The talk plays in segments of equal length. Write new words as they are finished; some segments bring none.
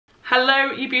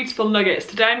Hello you beautiful nuggets.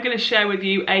 Today I'm going to share with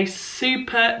you a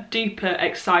super duper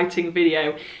exciting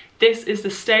video. This is the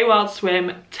Stay Wild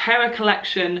Swim Terra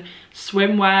Collection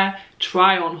swimwear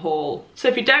try-on haul. So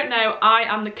if you don't know, I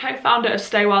am the co-founder of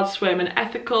Stay Wild Swim, an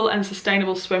ethical and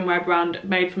sustainable swimwear brand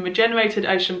made from regenerated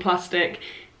ocean plastic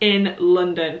in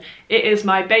London. It is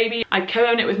my baby. I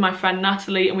co-own it with my friend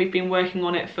Natalie and we've been working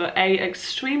on it for an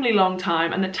extremely long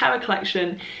time, and the Terra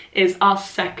Collection is our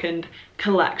second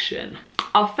collection.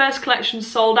 Our first collection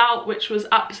sold out, which was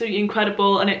absolutely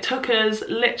incredible, and it took us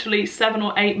literally 7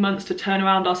 or 8 months to turn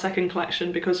around our second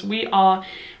collection because we are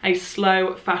a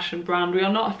slow fashion brand. We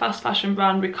are not a fast fashion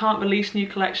brand. We can't release new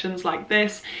collections like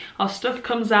this. Our stuff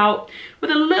comes out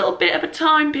with a little bit of a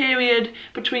time period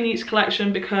between each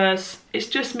collection because it's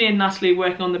just me and Natalie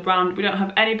working on the brand. We don't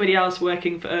have anybody else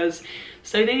working for us,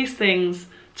 so these things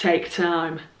take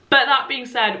time. But that being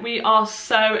said, we are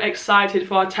so excited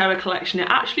for our Terra collection. It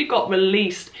actually got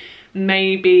released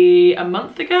maybe a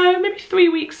month ago, maybe 3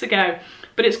 weeks ago,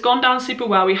 but it's gone down super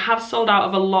well. We have sold out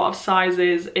of a lot of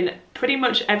sizes in pretty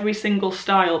much every single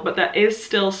style, but there is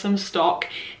still some stock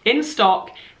in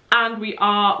stock, and we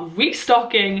are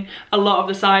restocking a lot of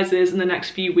the sizes in the next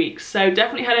few weeks. So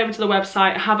definitely head over to the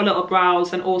website, have a little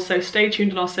browse, and also stay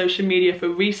tuned on our social media for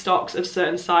restocks of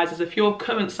certain sizes if your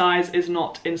current size is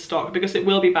not in stock, because it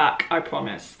will be back, I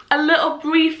promise. A little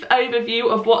brief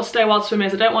overview of what Stay Wild Swim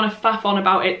is. I don't want to faff on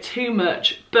about it too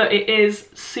much, but it is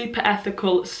super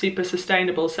ethical, super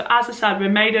sustainable. So as I said, we're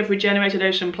made of regenerated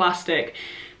ocean plastic.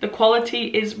 The quality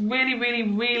is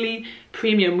really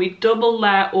premium. We double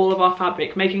layer all of our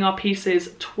fabric, making our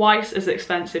pieces twice as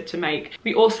expensive to make.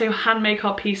 We also hand make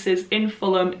our pieces in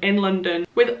Fulham in London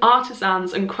with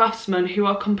artisans and craftsmen who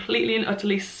are completely and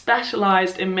utterly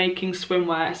specialised in making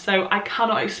swimwear. So I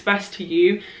cannot express to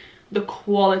you the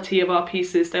quality of our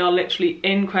pieces. They are literally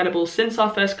incredible. Since our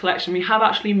first collection, we have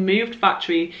actually moved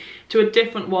factory to a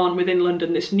different one within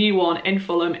London, this new one in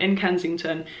Fulham in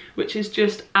Kensington, which is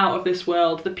just out of this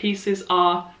world. The pieces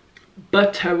are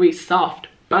buttery soft,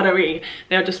 buttery.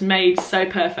 They are just made so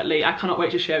perfectly. I cannot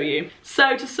wait to show you.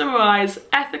 So to summarise,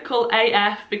 ethical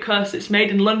AF because it's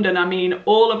made in London. I mean,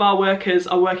 all of our workers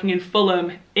are working in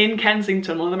Fulham in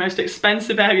Kensington, one of the most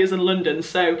expensive areas in London,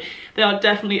 so they are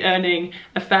definitely earning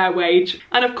a fair wage.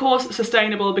 And of course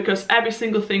sustainable, because every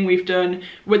single thing we've done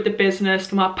with the business,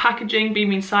 from our packaging being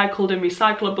recycled and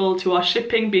recyclable to our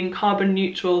shipping being carbon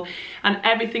neutral, and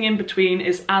everything in between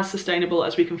is as sustainable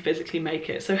as we can physically make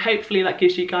it. So hopefully that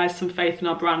gives you guys some faith in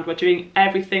our brand. We're doing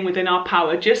everything within our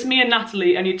power, just me and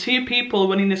Natalie, only 2 people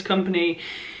running this company,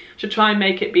 to try and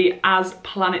make it be as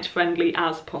planet friendly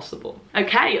as possible.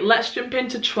 Okay, let's jump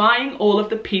into trying all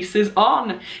of the pieces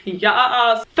on.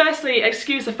 Yes! Firstly,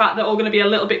 excuse the fact they're all going to be a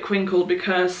little bit crinkled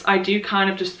because I do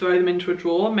kind of just throw them into a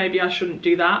drawer. Maybe I shouldn't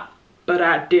do that, but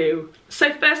I do.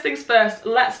 So first things first,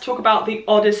 let's talk about the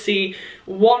Odyssey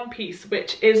one piece,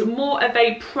 which is more of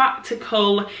a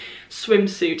practical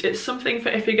swimsuit. It's something for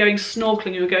if you're going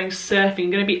snorkeling, you're going surfing,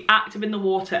 you're going to be active in the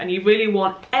water and you really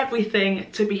want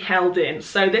everything to be held in.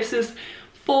 So this is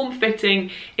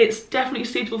form-fitting. It's definitely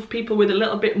suitable for people with a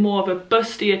little bit more of a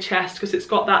bustier chest because it's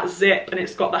got that zip and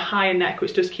it's got the higher neck,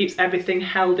 which just keeps everything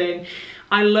held in.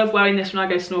 I love wearing this when I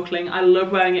go snorkeling. I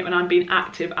love wearing it when I'm being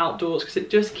active outdoors because it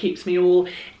just keeps me all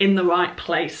in the right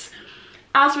place.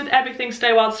 As with everything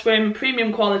Stay Wild Swim,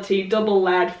 premium quality, double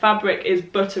layered, fabric is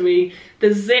buttery.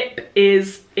 The zip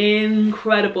is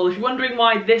incredible. If you're wondering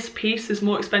why this piece is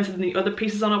more expensive than the other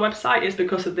pieces on our website, it's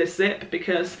because of this zip,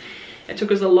 because it took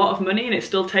us a lot of money and it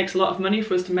still takes a lot of money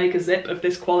for us to make a zip of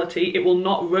this quality. It will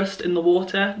not rust in the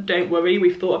water, don't worry,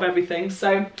 we've thought of everything.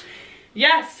 So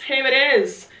yes, here it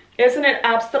is. Isn't it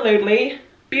absolutely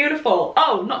beautiful?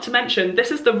 Oh, not to mention,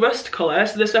 this is the rust colour,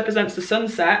 so this represents the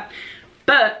sunset,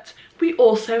 but we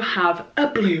also have a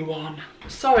blue one.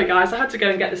 Sorry guys, I had to go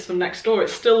and get this from next door.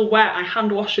 It's still wet. I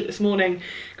hand washed it this morning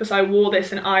because I wore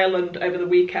this in Ireland over the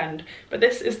weekend. But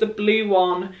this is the blue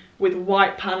one with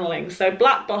white paneling. So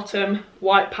black bottom,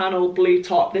 white panel, blue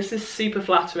top. This is super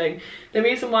flattering. The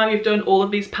reason why we've done all of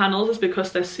these panels is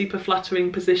because they're super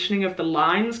flattering positioning of the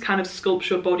lines, kind of sculpts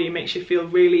your body, makes you feel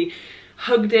really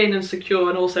hugged in and secure,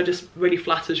 and also just really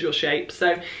flatters your shape.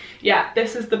 So yeah,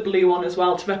 this is the blue one as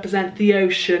well to represent the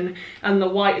ocean, and the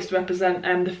white is to represent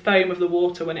the foam of the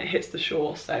water when it hits the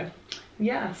shore. So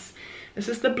yes, this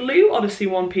is the blue Odyssey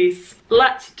one piece.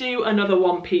 Let's do another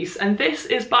one piece, and this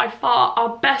is by far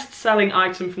our best selling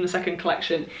item from the second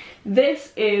collection.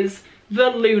 This is the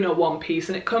Lunar one piece,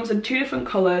 and it comes in 2 different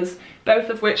colours, both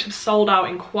of which have sold out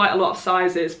in quite a lot of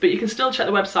sizes, but you can still check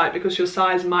the website because your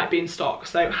size might be in stock,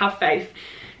 so have faith.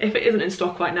 If it isn't in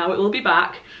stock right now, it will be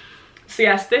back. So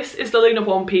yes, this is the Luna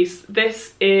one piece.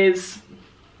 This is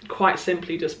quite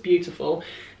simply just beautiful.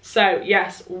 So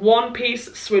yes, one piece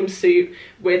swimsuit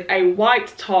with a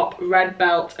white top, red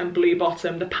belt and blue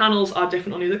bottom. The panels are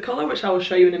different on either colour, which I will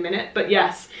show you in a minute, but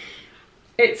yes,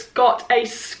 it's got a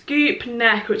scoop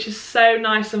neck, which is so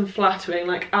nice and flattering,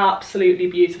 like absolutely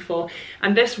beautiful.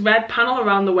 And this red panel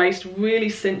around the waist really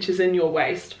cinches in your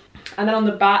waist. And then on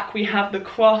the back we have the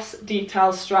cross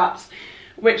detail straps,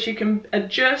 which you can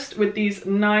adjust with these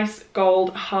nice gold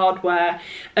hardware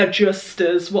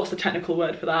adjusters. What's the technical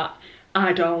word for that?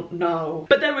 I don't know.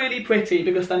 But they're really pretty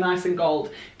because they're nice and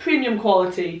gold. Premium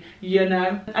quality, you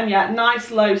know. And yeah, nice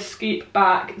low scoop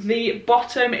back. The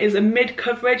bottom is a mid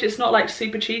coverage. It's not like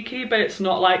super cheeky, but it's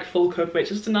not like full coverage.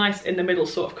 It's just a nice in the middle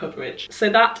sort of coverage. So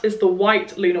that is the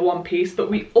white Luna one piece, but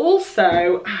we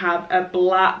also have a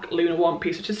black Luna one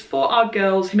piece, which is for our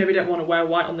girls who maybe don't want to wear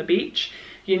white on the beach.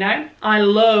 You know, I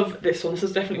love this one. This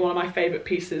is definitely one of my favourite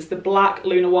pieces, the black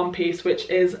Luna one piece, which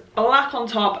is black on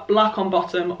top, black on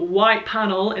bottom, white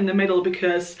panel in the middle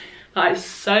because that is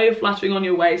so flattering on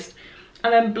your waist,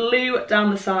 and then blue down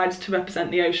the sides to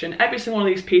represent the ocean. Every single one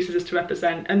of these pieces is to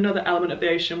represent another element of the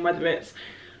ocean, whether it's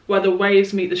where the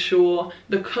waves meet the shore,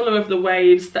 the colour of the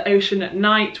waves, the ocean at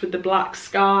night with the black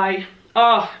sky.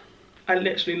 Oh, I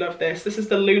literally love this. This is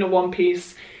the Luna one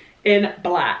piece in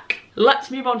black.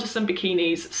 Let's move on to some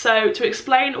bikinis. So to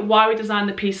explain why we designed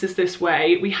the pieces this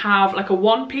way, we have like a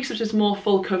one piece which is more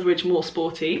full coverage, more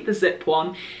sporty, the zip one,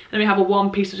 and then we have a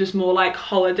one piece which is more like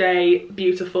holiday,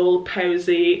 beautiful,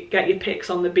 posy, get your pics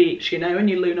on the beach, you know, and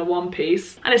your Luna one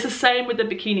piece. And it's the same with the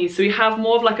bikinis. So we have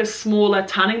more of like a smaller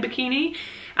tanning bikini,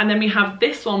 and then we have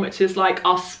this one which is like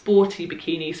our sporty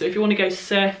bikini. So if you want to go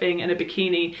surfing in a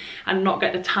bikini and not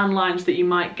get the tan lines that you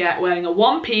might get wearing a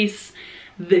one piece,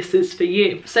 this is for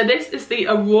you. So this is the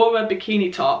Aurora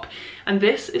bikini top, and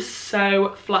this is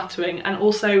so flattering and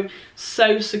also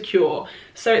so secure.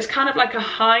 So it's kind of like a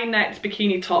high-necked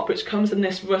bikini top which comes in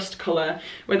this rust colour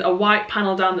with a white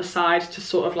panel down the side to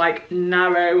sort of like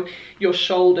narrow your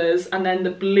shoulders, and then the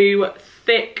blue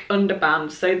thick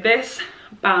underband. So this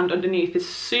band underneath is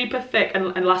super thick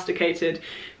and elasticated,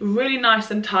 really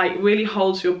nice and tight, really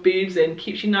holds your boobs in,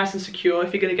 keeps you nice and secure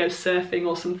if you're going to go surfing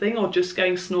or something, or just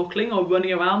going snorkeling or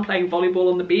running around playing volleyball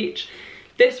on the beach.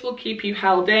 This will keep you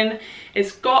held in.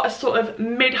 It's got a sort of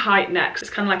mid-height neck, so it's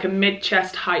kind of like a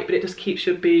mid-chest height, but it just keeps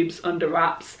your boobs under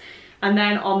wraps. And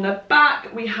then on the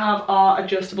back we have our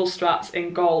adjustable straps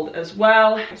in gold as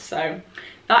well. So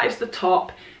that is the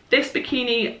top. This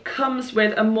bikini comes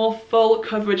with a more full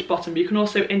coverage bottom. You can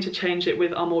also interchange it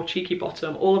with our more cheeky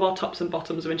bottom. All of our tops and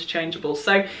bottoms are interchangeable.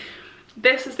 So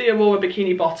this is the Aurora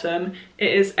bikini bottom.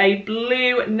 It is a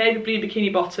blue, navy blue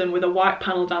bikini bottom with a white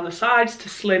panel down the sides to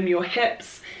slim your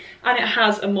hips. And it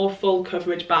has a more full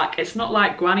coverage back. It's not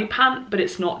like granny pant, but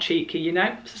it's not cheeky, you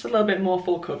know? It's just a little bit more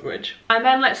full coverage. And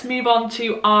then let's move on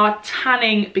to our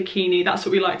tanning bikini. That's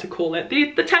what we like to call it.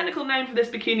 The technical name for this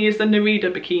bikini is the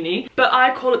Nerida bikini, but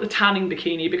I call it the tanning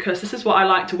bikini because this is what I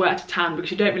like to wear to tan, because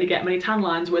you don't really get many tan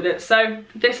lines with it. So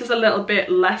this is a little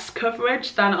bit less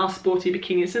coverage than our sporty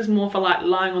bikini. This is more for like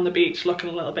lying on the beach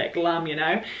looking a little bit glam, you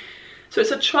know? So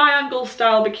it's a triangle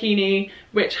style bikini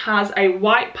which has a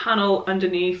white panel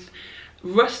underneath,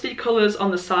 rusty colours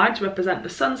on the side to represent the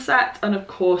sunset, and of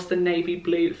course the navy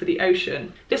blue for the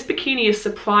ocean. This bikini is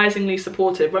surprisingly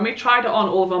supportive. When we tried it on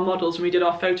all of our models when we did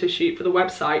our photo shoot for the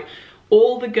website,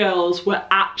 all the girls were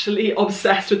actually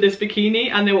obsessed with this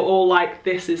bikini, and they were all like,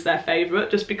 this is their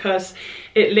favourite, just because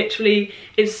it literally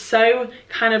is so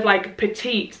kind of like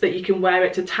petite that you can wear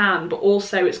it to tan, but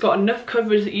also it's got enough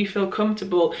coverage that you feel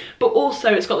comfortable, but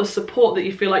also it's got the support that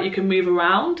you feel like you can move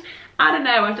around. I don't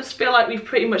know, I just feel like we've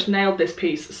pretty much nailed this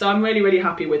piece, so I'm really, really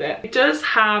happy with it. It does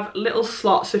have little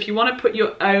slots, so if you want to put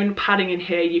your own padding in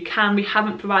here, you can. We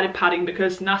haven't provided padding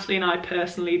because Natalie and I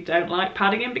personally don't like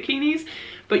padding in bikinis,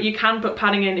 but you can put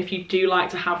padding in if you do like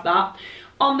to have that.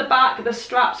 On the back, the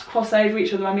straps cross over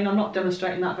each other. I mean, I'm not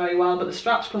demonstrating that very well, but the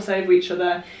straps cross over each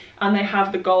other, and they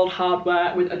have the gold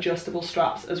hardware with adjustable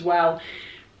straps as well.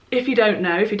 If you don't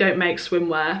know, if you don't make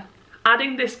swimwear,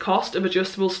 adding this cost of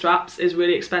adjustable straps is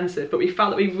really expensive, but we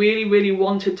felt that we really, really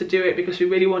wanted to do it because we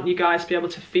really want you guys to be able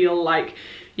to feel like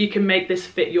you can make this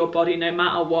fit your body no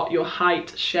matter what, your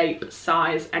height, shape,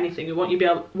 size, anything. We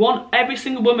want every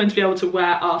single woman to be able to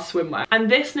wear our swimwear. And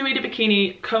this Nerida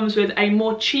bikini comes with a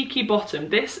more cheeky bottom.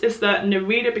 This is the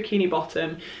Nerida bikini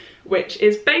bottom, which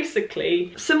is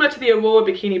basically similar to the Aurora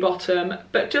bikini bottom,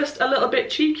 but just a little bit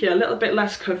cheekier, a little bit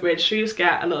less coverage, so you just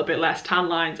get a little bit less tan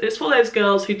lines. It's for those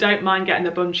girls who don't mind getting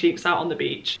their bum cheeks out on the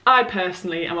beach. I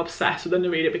personally am obsessed with the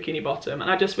Nerida bikini bottom,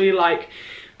 and I just really like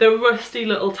the rusty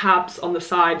little tabs on the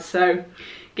side, so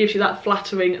gives you that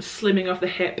flattering slimming of the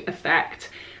hip effect.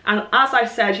 And as I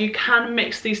said, you can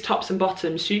mix these tops and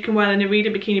bottoms. So you can wear the Nerida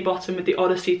bikini bottom with the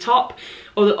Odyssey top,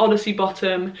 or the Odyssey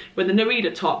bottom with the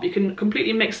Nerida top. You can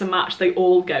completely mix and match, they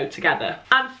all go together.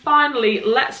 And finally,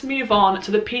 let's move on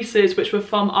to the pieces which were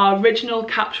from our original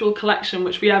capsule collection,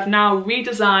 which we have now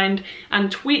redesigned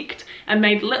and tweaked and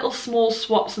made little small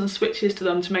swaps and switches to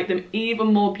them to make them even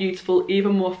more beautiful,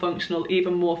 even more functional,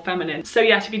 even more feminine. So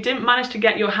yes, if you didn't manage to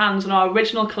get your hands on our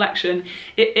original collection,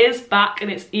 it is back and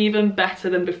it's even better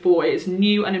than before. It is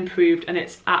new and improved and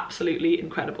it's absolutely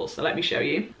incredible. So let me show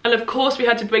you. And of course we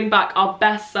had to bring back our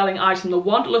best-selling item, the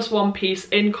Wanderlust one piece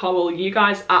in coral. You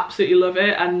guys absolutely love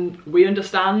it and we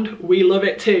understand, we love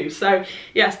it too. So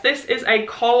yes, this is a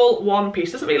coral one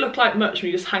piece. Doesn't really look like much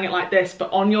when you just hang it like this, but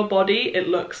on your body it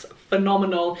looks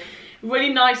phenomenal.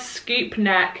 Really nice scoop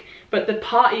neck, but the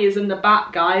party is in the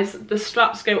back, guys. The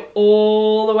straps go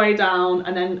all the way down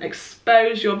and then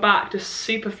expose your back, just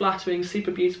super flattering,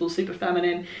 super beautiful, super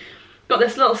feminine. Got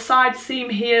this little side seam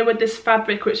here with this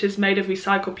fabric which is made of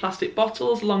recycled plastic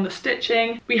bottles along the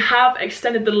stitching. We have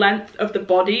extended the length of the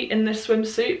body in this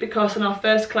swimsuit because in our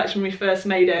first collection when we first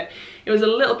made it, it was a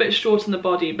little bit short on the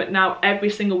body, but now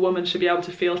every single woman should be able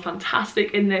to feel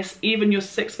fantastic in this, even your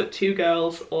 6'2"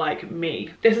 girls like me.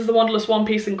 This is the Wanderlust one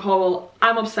piece in coral.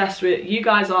 I'm obsessed with it, you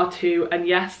guys are too, and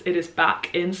yes, it is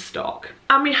back in stock.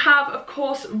 And we have, of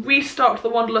course, restocked the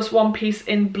Wanderlust one piece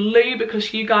in blue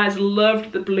because you guys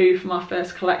loved the blue from our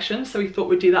first collection, so we thought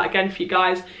we'd do that again for you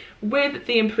guys with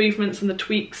the improvements and the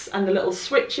tweaks and the little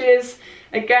switches.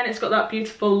 Again, it's got that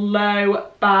beautiful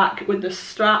low back with the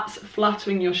straps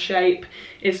flattering your shape.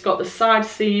 It's got the side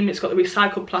seam, it's got the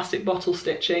recycled plastic bottle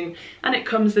stitching, and it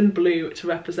comes in blue to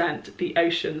represent the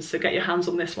oceans. So get your hands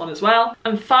on this one as well.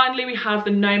 And finally, we have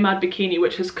the Nomad bikini,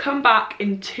 which has come back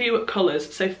in 2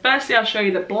 colours. So firstly, I'll show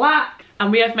you the black.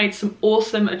 And we have made some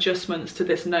awesome adjustments to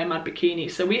this Nomad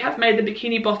bikini. So we have made the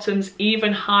bikini bottoms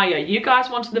even higher. You guys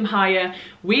wanted them higher.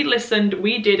 We listened,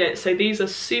 we did it. So these are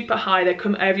super high. They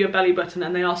come over your belly button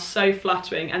and they are so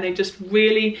flattering and they just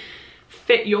really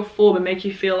fit your form and make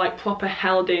you feel like proper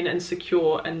held in and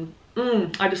secure. And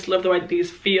I just love the way that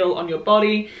these feel on your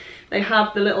body. They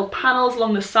have the little panels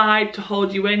along the side to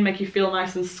hold you in, make you feel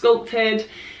nice and sculpted.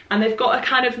 And they've got a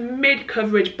kind of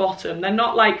mid-coverage bottom. They're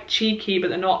not like cheeky, but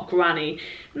they're not granny.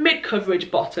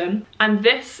 Mid-coverage bottom. And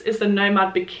this is the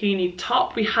Nomad bikini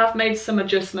top. We have made some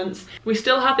adjustments. We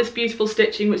still have this beautiful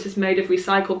stitching, which is made of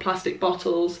recycled plastic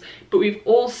bottles, but we've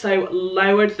also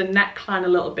lowered the neckline a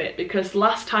little bit because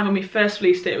last time when we first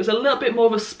released it, it was a little bit more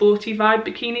of a sporty vibe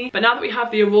bikini. But now that we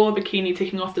have the Aurora bikini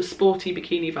taking off the sporty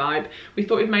bikini vibe, we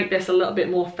thought we'd make this a little bit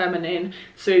more feminine.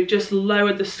 So we've just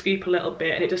lowered the scoop a little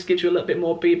bit and it just gives you a little bit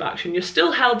more boob action. You're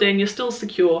still held in, you're still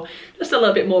secure, just a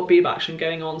little bit more boob action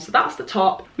going on. So that's the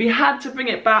top. We had to bring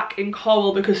it back in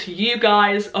coral because you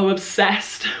guys are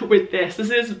obsessed with this. This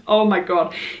is, oh my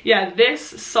god. Yeah, this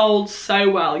sold so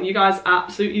well. You guys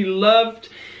absolutely loved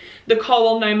the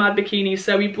coral Nomad bikini.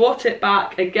 So we brought it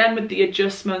back again with the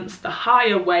adjustments, the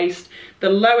higher waist, the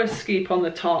lower scoop on the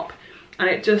top. And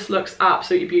it just looks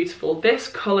absolutely beautiful. This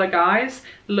colour, guys,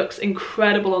 looks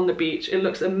incredible on the beach. It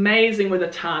looks amazing with a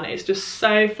tan. It's just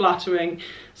so flattering,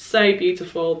 so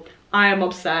beautiful. I am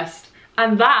obsessed.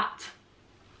 And that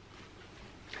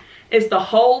is the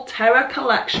whole Terra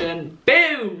collection.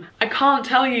 Boom! I can't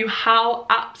tell you how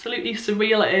absolutely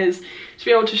surreal it is to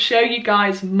be able to show you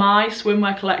guys my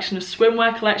swimwear collection, a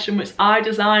swimwear collection which I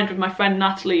designed with my friend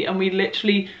Natalie, and we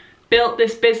literally built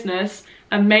this business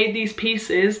and made these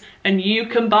pieces and you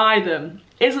can buy them.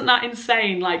 Isn't that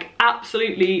insane? Like,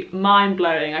 absolutely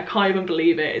mind-blowing. I can't even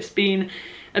believe it. It's been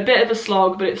a bit of a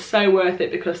slog, but it's so worth it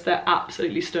because they're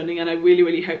absolutely stunning and I really,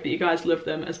 really hope that you guys love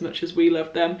them as much as we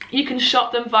love them. You can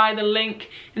shop them via the link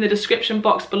in the description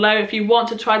box below. If you want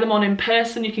to try them on in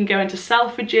person, you can go into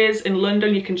Selfridges in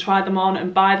London, you can try them on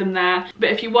and buy them there. But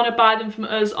if you want to buy them from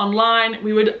us online,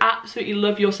 we would absolutely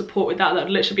love your support with that. That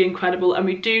would literally be incredible. And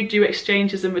we do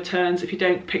exchanges and returns if you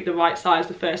don't pick the right size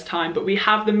the first time. But we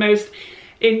have the most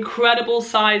incredible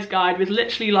size guide with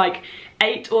literally like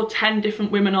 8 or 10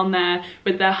 different women on there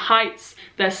with their heights,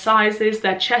 their sizes,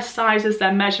 their chest sizes,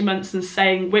 their measurements, and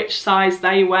saying which size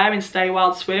they wear in Stay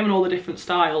Wild Swim and all the different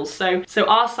styles. So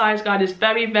our size guide is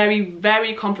very, very,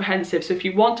 very comprehensive. So if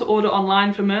you want to order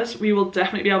online from us, we will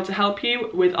definitely be able to help you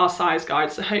with our size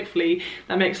guide. So hopefully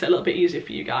that makes it a little bit easier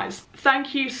for you guys.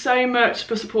 Thank you so much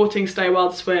for supporting Stay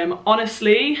Wild Swim.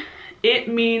 Honestly, it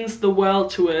means the world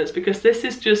to us, because this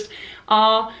is just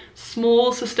our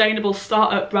small sustainable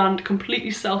startup brand,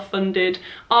 completely self-funded,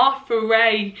 our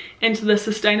foray into the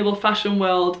sustainable fashion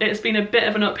world. It's been a bit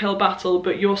of an uphill battle,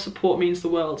 but your support means the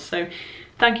world. So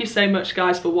thank you so much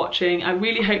guys for watching. I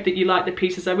really hope that you like the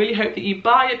pieces. I really hope that you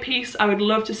buy a piece. I would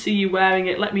love to see you wearing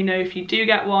it. Let me know if you do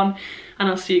get one, and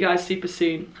I'll see you guys super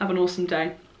soon. Have an awesome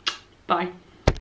day. Bye.